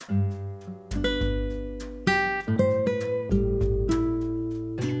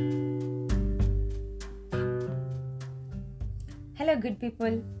good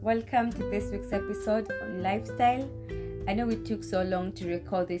people. Welcome to this week's episode on lifestyle. I know it took so long to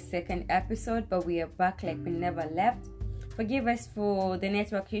record this second episode, but we are back like we never left. Forgive us for the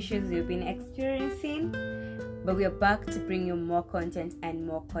network issues we've been experiencing, but we are back to bring you more content and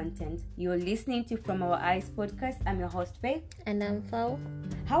more content. You're listening to From Our Eyes podcast. I'm your host, Faye. And I'm Fao.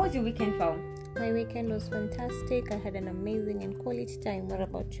 How was your weekend, Fao? My weekend was fantastic. I had an amazing and quality time. What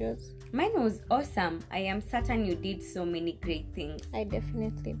about yours? Mine was awesome. I am certain you did so many great things. I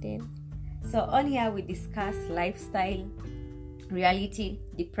definitely did. So on here we discuss lifestyle, reality,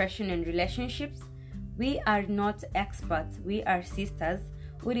 depression and relationships. We are not experts. We are sisters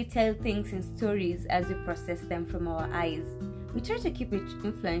who retell things in stories as we process them from our eyes. We try to keep it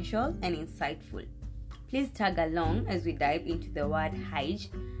influential and insightful. Please tag along as we dive into the word Hyge,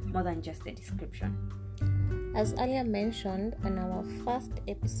 more than just a description. As earlier mentioned in our first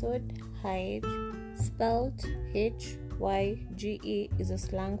episode, Hyge, spelled Hyge, is a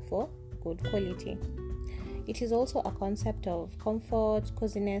slang for good quality. It is also a concept of comfort,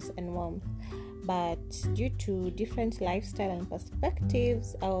 coziness, and warmth. But due to different lifestyle and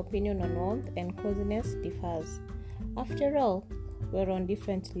perspectives, our opinion on warmth and coziness differs. After all, we're on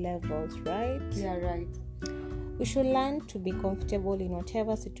different levels, right? Yeah, right. We should learn to be comfortable in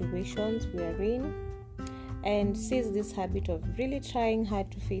whatever situations we are in and seize this habit of really trying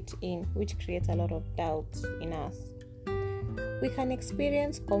hard to fit in, which creates a lot of doubts in us. We can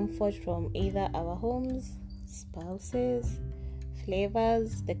experience comfort from either our homes, spouses,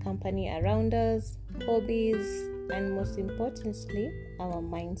 flavors, the company around us, hobbies, and most importantly, our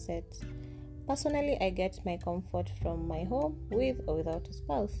mindset. Personally, I get my comfort from my home with or without a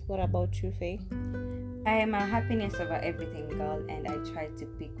spouse. What about you, Faye? I am a happiness over everything girl, and I try to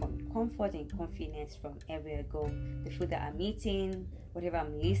pick on comfort and confidence from everywhere I go. The food that I'm eating, whatever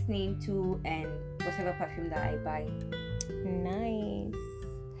I'm listening to, and whatever perfume that I buy. Nice.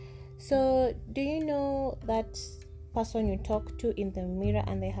 So, do you know that person you talk to in the mirror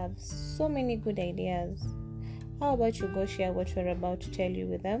and they have so many good ideas? How about you go share what we're about to tell you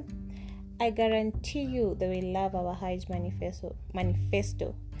with them? I guarantee you they will love our Hyge manifesto.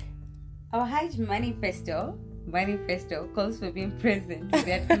 Our Hyge manifesto calls for being present in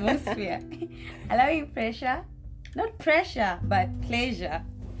the atmosphere, allowing not pressure, but pleasure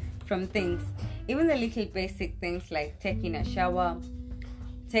from things. Even the little basic things like taking a shower,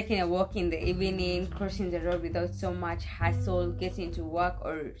 taking a walk in the evening, crossing the road without so much hassle, getting to work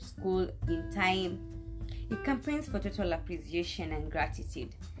or school in time. It campaigns for total appreciation and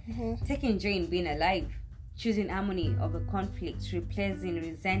gratitude. Taking joy in being alive, choosing harmony over conflict, replacing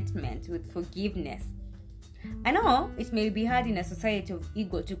resentment with forgiveness. I know it may be hard in a society of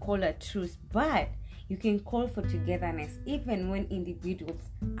ego to call a truce, but you can call for togetherness even when individuals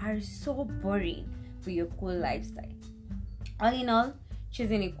are so boring for your cool lifestyle. All in all,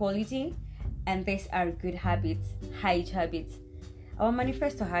 choosing equality, and these are good habits, Hyge habits. Our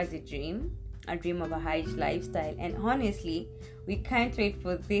manifesto has a dream of a Hyge lifestyle, and honestly, we can't wait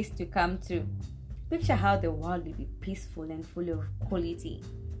for this to come true. Picture how the world will be peaceful and full of quality.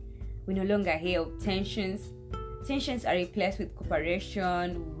 We no longer hear of tensions. Tensions are replaced with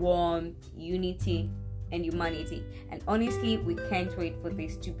cooperation, warmth, unity, and humanity. And honestly, we can't wait for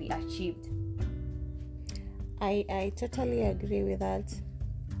this to be achieved. I totally agree with that.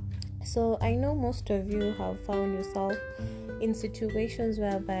 So I know most of you have found yourself in situations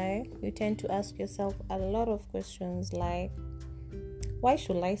whereby you tend to ask yourself a lot of questions like, why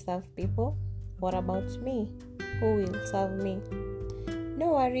should I serve people? What about me? Who will serve me?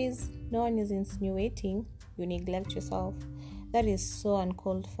 No worries, no one is insinuating you neglect yourself. That is so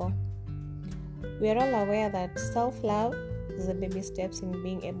uncalled for. We are all aware that self-love is the baby steps in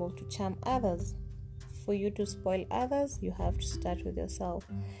being able to charm others. For you to spoil others, you have to start with yourself.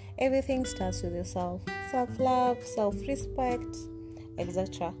 Everything starts with yourself. Self-love, self-respect,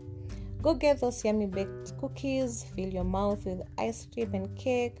 etc. Go get those yummy baked cookies, fill your mouth with ice cream and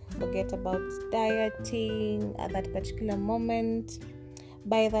cake, forget about dieting at that particular moment,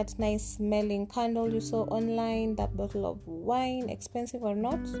 buy that nice smelling candle you saw online, that bottle of wine, expensive or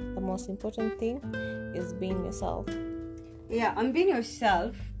not, the most important thing is being yourself. Yeah, on being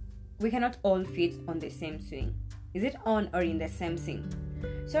yourself, we cannot all fit on the same swing. Is it on or in the same thing?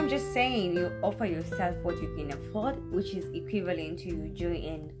 So I'm just saying you offer yourself what you can afford, which is equivalent to your joy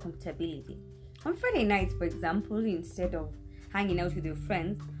and comfortability. On Friday nights, for example, instead of hanging out with your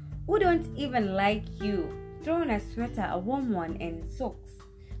friends who don't even like you, throw on a sweater, a warm one, and socks.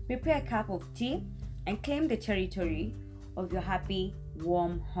 Prepare a cup of tea and claim the territory of your happy,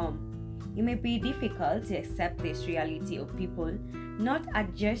 warm home. It may be difficult to accept this reality of people not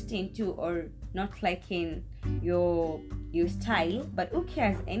adjusting to or not liking your style, but who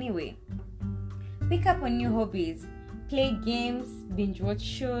cares anyway? Pick up on new hobbies, play games, binge watch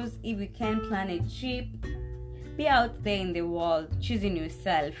shows, if you can, plan a trip. Be out there in the world, choosing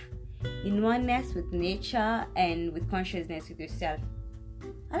yourself, in oneness with nature and with consciousness with yourself.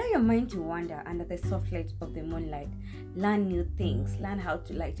 Allow your mind to wander under the soft light of the moonlight. Learn new things, learn how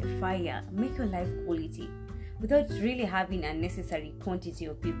to light a fire, make your life quality without really having unnecessary quantity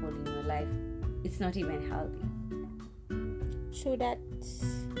of people in your life. It's not even healthy. True that.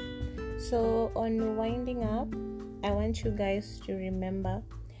 So, on winding up, I want you guys to remember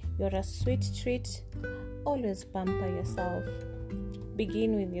you're a sweet treat. Always pamper yourself.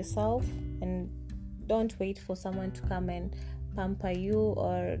 Begin with yourself and don't wait for someone to come and pamper you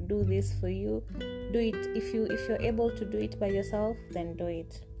or do this for you. Do it. If you're able to do it by yourself, then do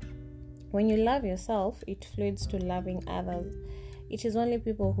it. When you love yourself, it fluids to loving others. It is only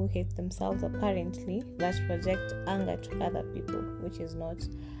people who hate themselves, apparently, that project anger to other people, which is not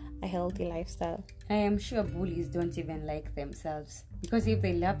a healthy lifestyle. I am sure bullies don't even like themselves, because if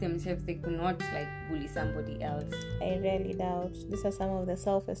they love themselves, they could not bully somebody else. I really doubt. These are some of the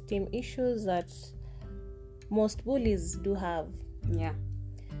self-esteem issues that most bullies do have. Yeah.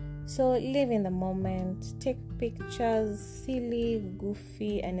 So live in the moment, take pictures, silly,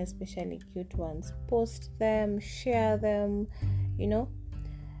 goofy, and especially cute ones. Post them, share them,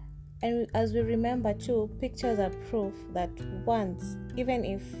 And as we remember too, pictures are proof that once, even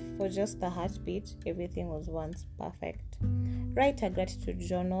if for just a heartbeat, everything was once perfect. Write a gratitude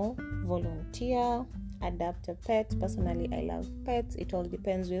journal, volunteer, adopt a pet. Personally, I love pets. It all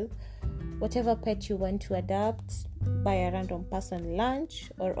depends with whatever pet you want to adopt. Buy a random person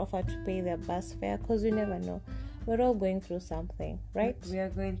lunch or offer to pay their bus fare, because you never know. We're all going through something, right? We are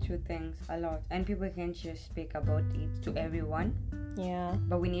going through things a lot, and people can't just speak about it to everyone. Yeah.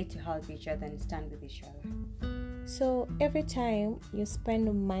 But we need to help each other and stand with each other. So every time you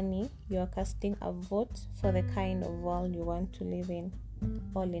spend money, you are casting a vote for the kind of world you want to live in.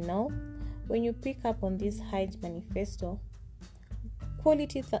 All in all, when you pick up on this Hajj manifesto,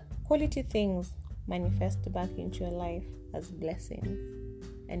 quality things manifest back into your life as blessings.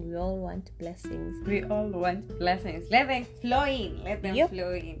 And we all want blessings. We all want blessings. Let them flow in. Let them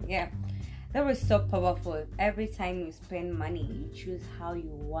flow in. Yeah. That was so powerful. Every time you spend money, you choose how you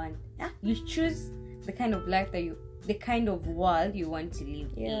want. You choose the kind of life the kind of world you want to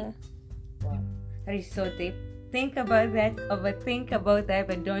live in. Wow. That is so deep. Think about that. Overthink about that,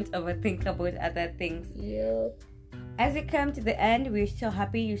 but don't overthink about other things. Yep. As we come to the end, we're so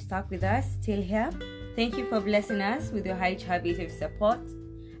happy you stuck with us till here. Thank you for blessing us with your high habit of support.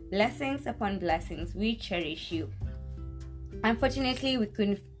 Blessings upon blessings. We cherish you. Unfortunately, we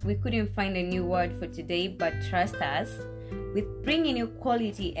couldn't find a new word for today, but trust us, with bringing you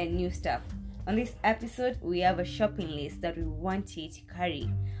quality and new stuff. On this episode, we have a shopping list that we want you to carry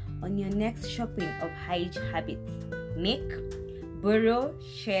on your next shopping of Hajj habits. Make, borrow,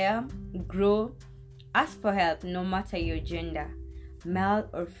 share, grow, ask for help no matter your gender, male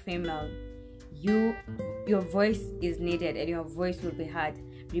or female. Your voice is needed and your voice will be heard.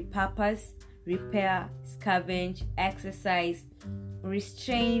 Repurpose, repair, scavenge, exercise,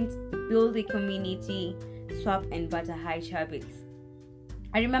 restraint, build a community, swap and butter Hajj habits.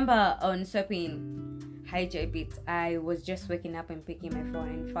 I remember on swapping Hajj habits, I was just waking up and picking my phone,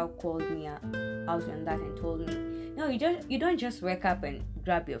 and Fao called me out on that and told me, no, you don't just wake up and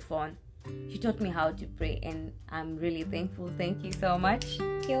grab your phone. She taught me how to pray, and I'm really thankful. Thank you so much.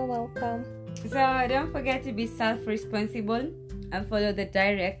 You're welcome. So don't forget to be self-responsible and follow the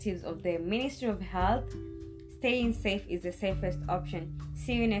directives of the Ministry of Health. Staying safe is the safest option.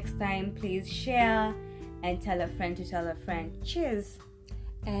 See you next time. Please share and tell a friend to tell a friend. Cheers.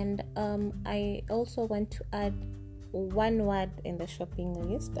 And I also want to add one word in the shopping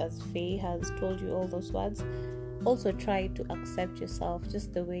list, as Faye has told you all those words. Also try to accept yourself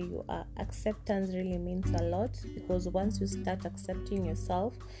just the way you are. Acceptance really means a lot, because once you start accepting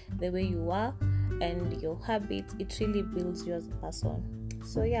yourself the way you are and your habits, it really builds you as a person.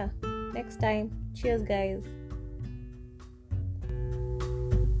 So yeah, next time. Cheers, guys.